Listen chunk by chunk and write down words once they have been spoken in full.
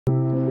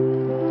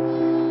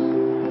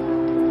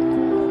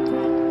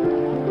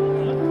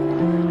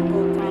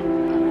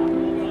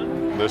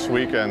This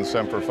weekend,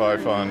 Semper Fi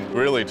Fund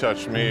really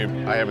touched me.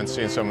 I haven't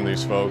seen some of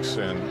these folks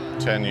in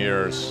 10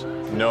 years,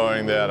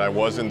 knowing that I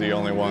wasn't the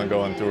only one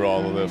going through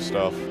all of this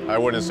stuff. I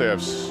wouldn't say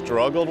I've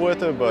struggled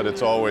with it, but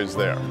it's always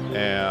there.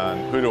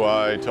 And who do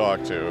I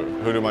talk to?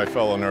 Who do my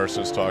fellow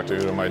nurses talk to?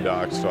 Who do my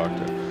docs talk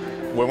to?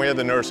 When we had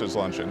the nurses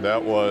luncheon,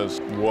 that was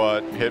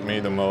what hit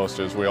me the most,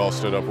 is we all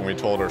stood up and we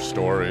told our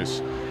stories,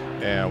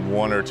 and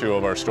one or two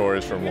of our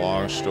stories from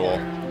Longstool.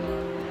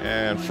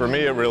 And for me,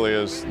 it really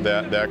is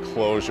that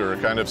closure,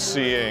 kind of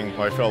seeing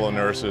my fellow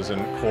nurses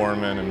and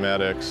corpsmen and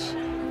medics,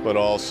 but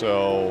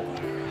also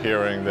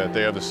hearing that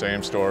they have the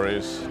same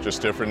stories,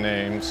 just different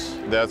names.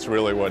 That's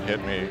really what hit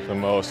me the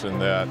most, in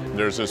that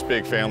there's this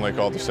big family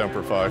called the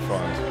Semper Fi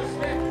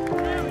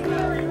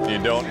Fund.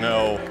 You don't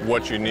know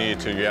what you need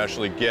till you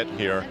actually get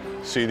here,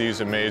 see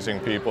these amazing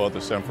people at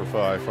the Semper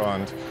Fi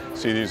Fund,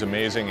 see these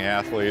amazing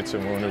athletes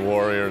and wounded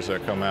warriors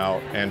that come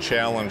out and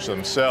challenge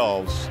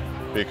themselves,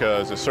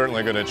 because it's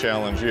certainly going to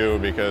challenge you,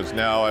 because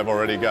now I've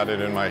already got it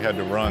in my head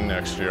to run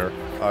next year.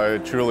 I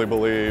truly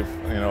believe,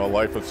 a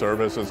life of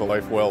service is a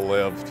life well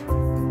lived.